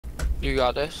You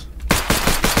got this?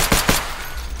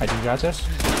 I do got this.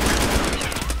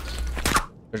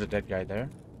 There's a dead guy there.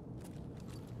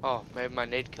 Oh, maybe my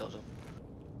nade killed him.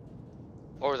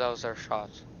 Or that was their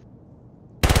shots.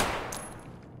 That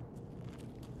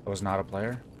was not a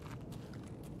player.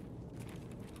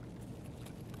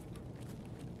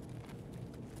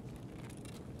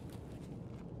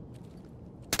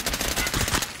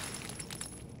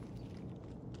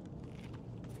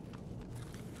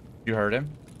 You heard him?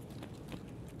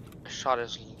 I shot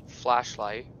his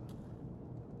flashlight.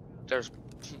 There's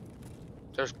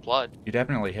blood. You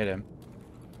definitely hit him.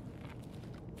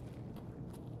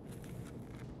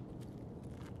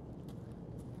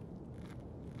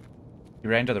 He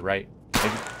ran to the right.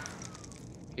 Maybe.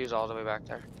 He was all the way back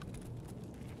there.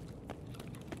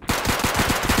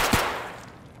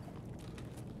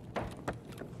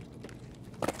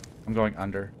 I'm going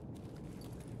under.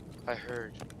 I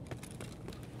heard.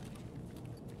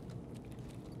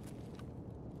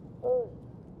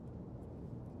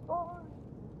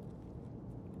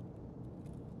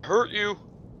 Hurt you.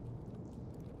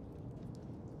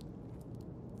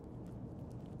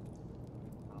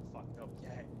 Oh, fucked up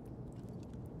yet.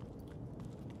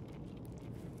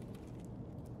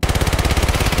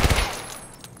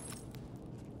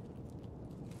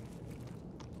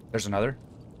 There's another.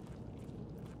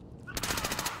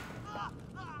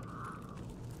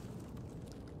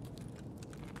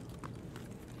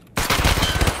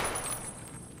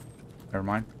 Never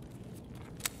mind.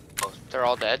 Oh, they're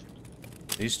all dead?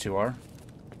 These two are.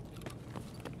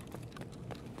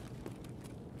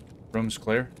 Room's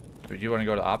clear. Do you want to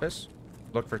go to Opus?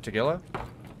 Look for Tagilla?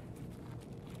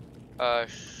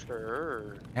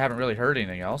 Sure. I haven't really heard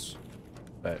anything else,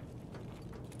 but...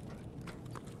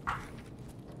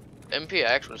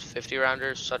 MPX was 50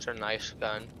 rounders, such a nice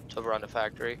gun to run a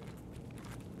factory.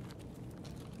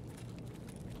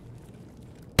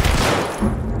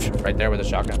 Right there with a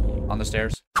shotgun. On the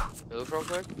stairs. Move real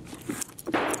quick.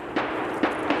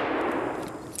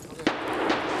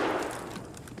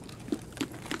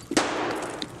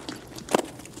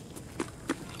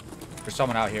 There's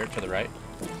someone out here to the right.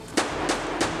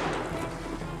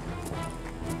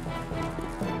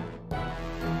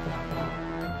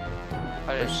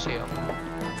 I didn't see him.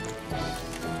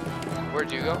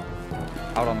 Where'd you go?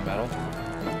 Out on the metal.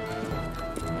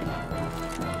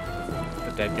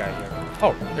 The dead guy here.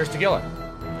 Oh, there's Tagilla.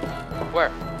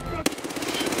 Where?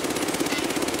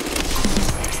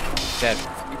 Dead.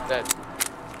 He's dead.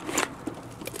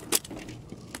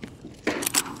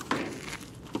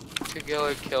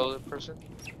 Tagilla killed a person?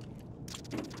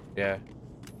 Yeah.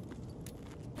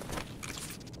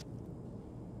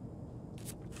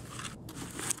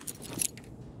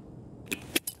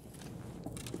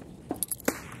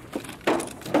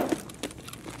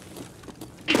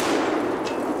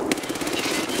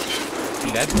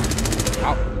 He dead?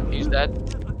 Out. He's dead.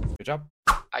 Good job.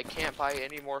 I can't buy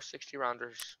any more 60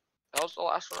 rounders. That was the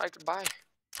last one I could buy.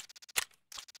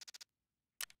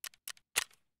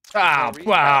 Ah,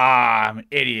 wow, I'm an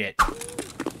idiot.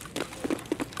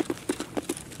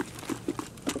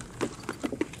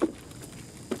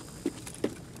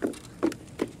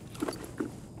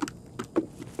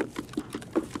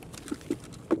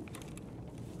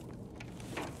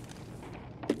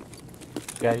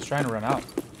 Yeah, he's trying to run out.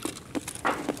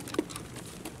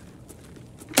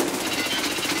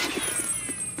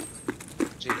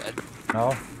 Is he dead?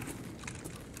 No.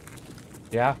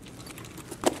 Yeah.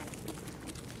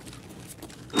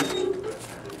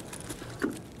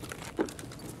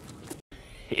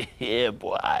 Yeah,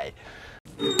 boy.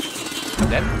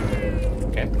 Dead?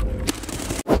 Okay.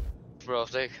 Bro,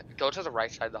 if they go to the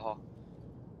right side of the hall.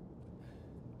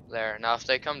 There. Now if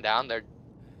they come down, they're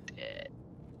dead.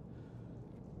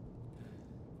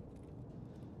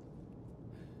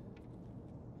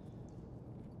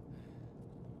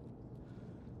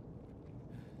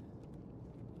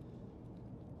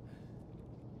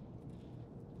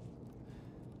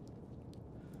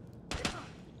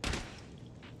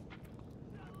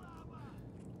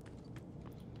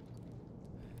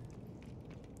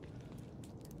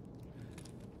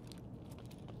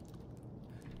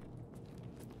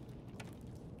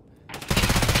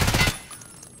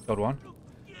 Code one.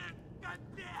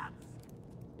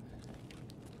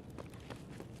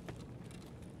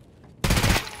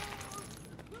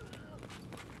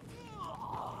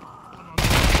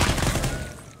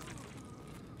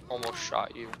 Almost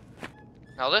shot you.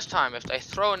 Now this time, if they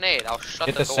throw a nade, I'll shut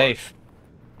Hit the the door. safe.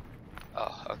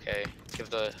 Oh, okay. Give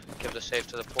the safe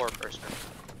to the poor person.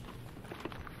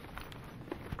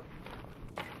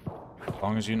 As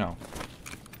long as you know.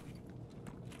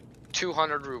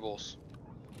 200 rubles.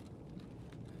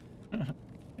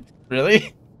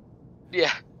 Really?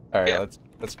 Yeah. All right, Yeah.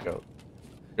 let's go.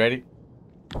 Ready?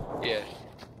 Yeah.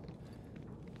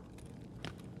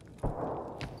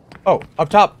 Oh, up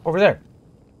top, over there.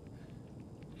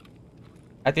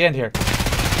 At the end here.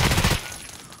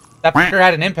 That fucker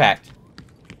had an impact.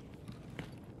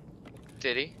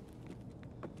 Did he?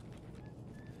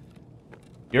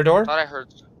 Your door? Thought I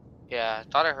heard. Yeah, I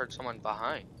thought I heard someone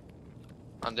behind.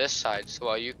 On this side. So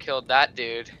while you killed that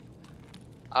dude,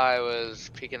 I was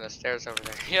peeking the stairs over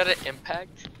there. He had an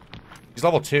impact. He's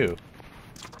level 2.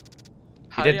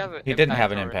 How do you have an He didn't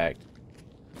have an already? impact.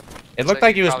 It looked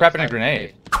like he was probably prepping a had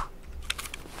grenade.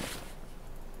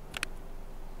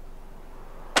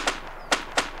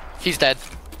 He's dead.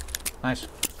 Nice.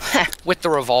 With the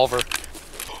revolver.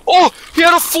 Oh, he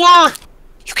had a Flir!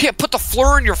 You can't put the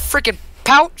Flir in your freaking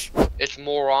pouch? It's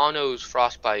Morano's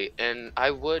Frostbite, and I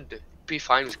would be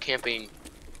fine with camping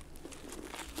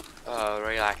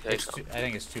relaxation. I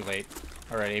think it's too late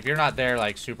already. If you're not there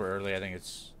like super early, I think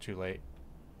it's too late.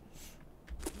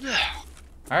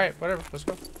 Alright, whatever. Let's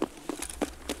go.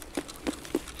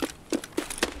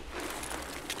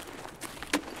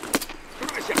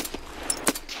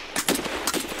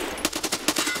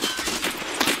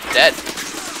 Dead.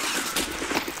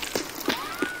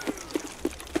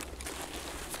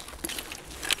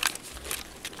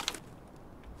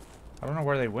 I don't know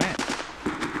where they went.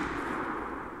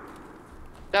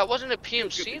 That wasn't a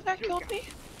PMC that killed me?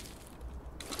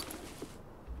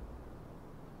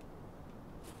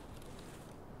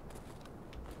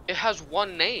 It has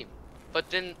one name, but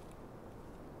then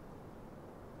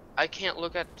I can't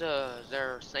look at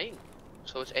their thing,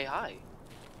 so it's AI.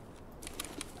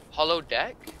 Hollow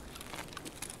deck?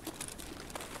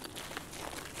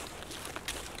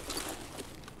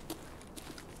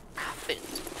 Happened.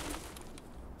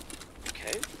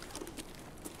 Okay.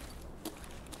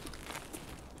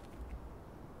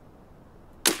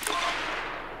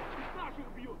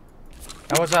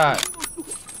 That was Guard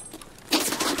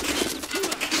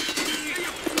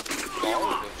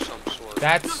of some sort.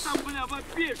 that's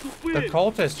the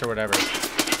cultist or whatever.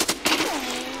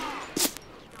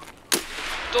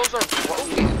 Those are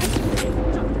broken.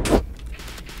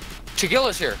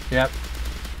 Tagilla's here. Yep.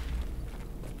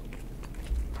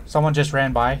 Someone just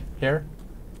ran by here.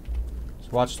 So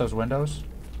watch those windows.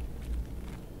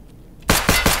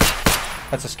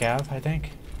 That's a scav, I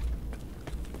think.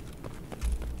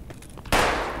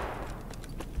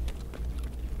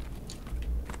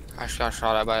 I just got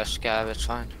shot at by a scav, it's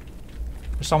fine.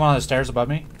 There's someone on the stairs above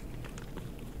me.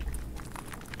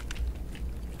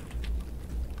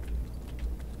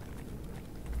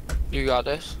 You got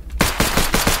this?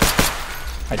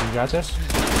 I do got this.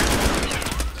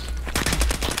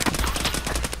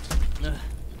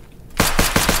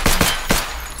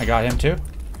 I got him too.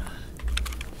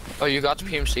 Oh, you got the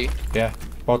PMC? Yeah,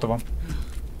 both of them.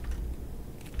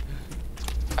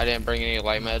 I didn't bring any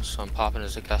light meds, so I'm popping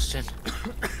as a Gustin.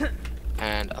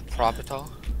 And a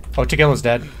Propital. Oh, Tagilla's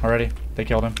dead already. They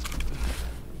killed him.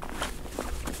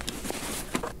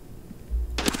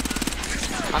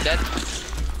 I'm dead.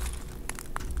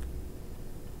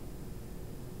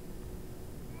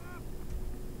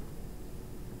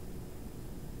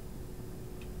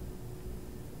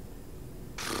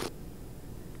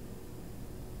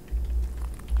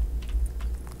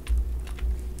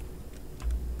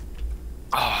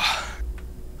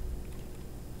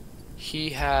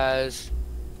 He has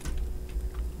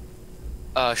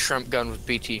a shrimp gun with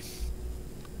BT.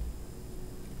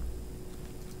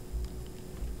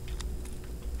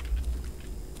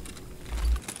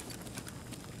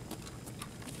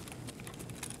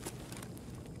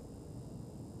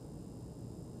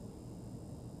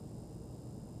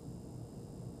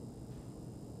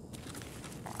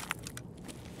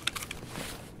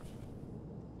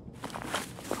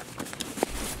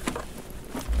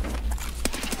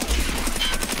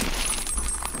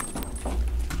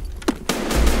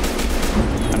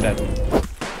 Dead.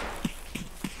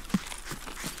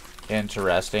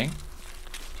 Interesting.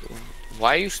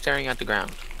 Why are you staring at the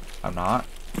ground? I'm not.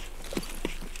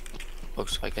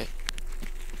 Looks like it.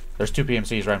 There's 2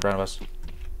 PMCs right in front of us.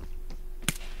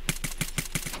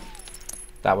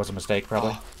 That was a mistake,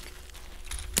 probably. Oh.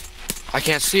 I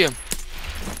can't see him.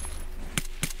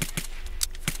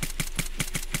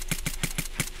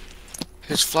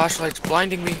 His flashlight's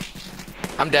blinding me.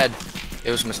 I'm dead. It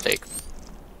was a mistake.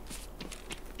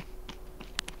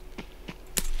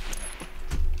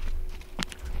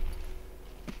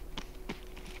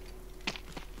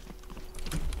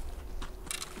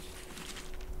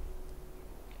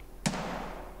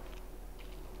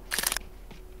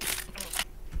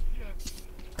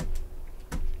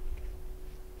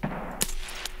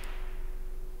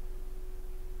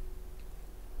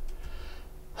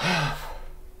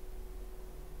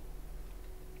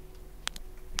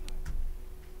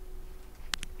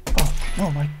 Oh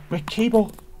my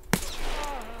cable.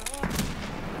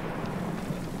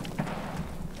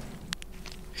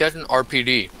 He has an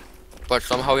RPD, but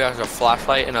somehow he has a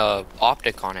flashlight and a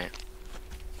optic on it.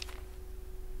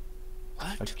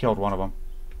 I What? killed one of them.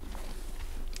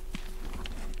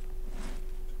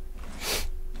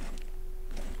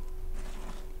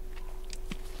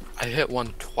 I hit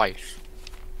one twice.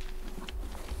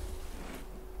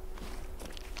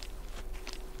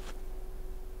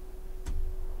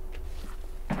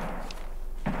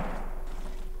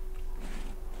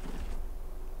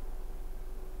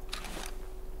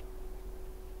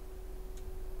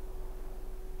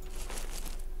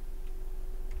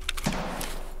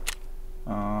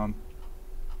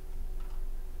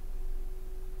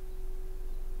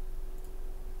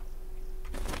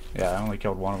 Yeah, I only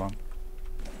killed one of them.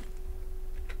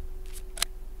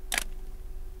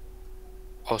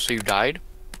 Oh, so you died?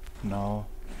 No.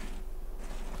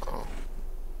 Oh.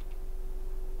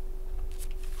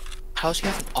 How does he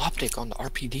have an optic on the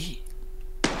RPD?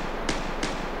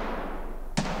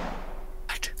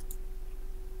 What?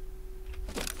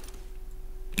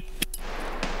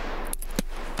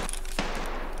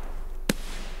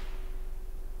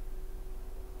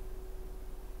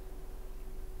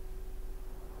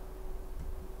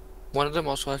 One of them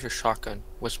also has a shotgun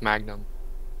with Magnum.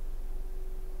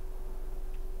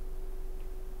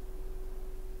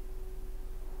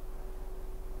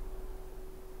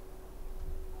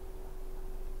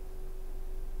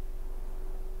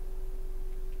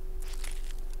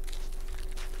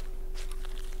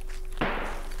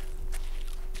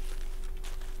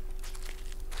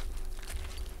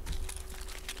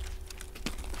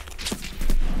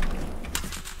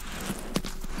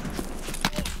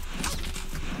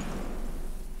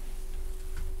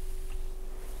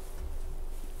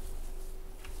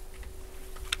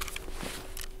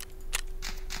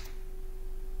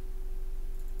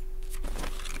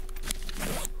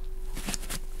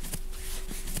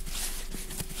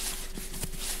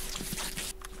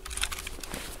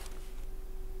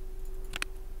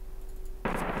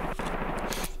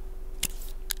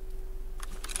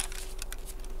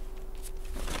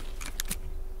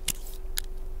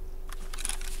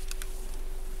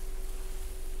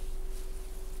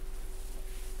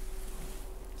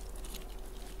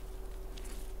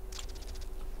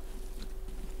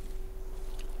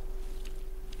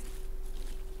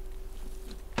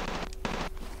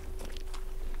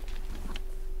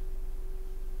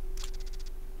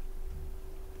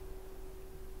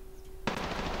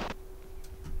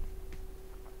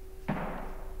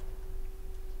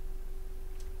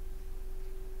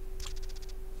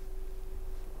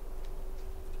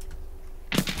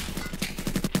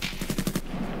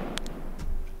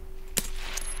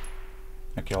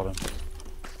 I killed him.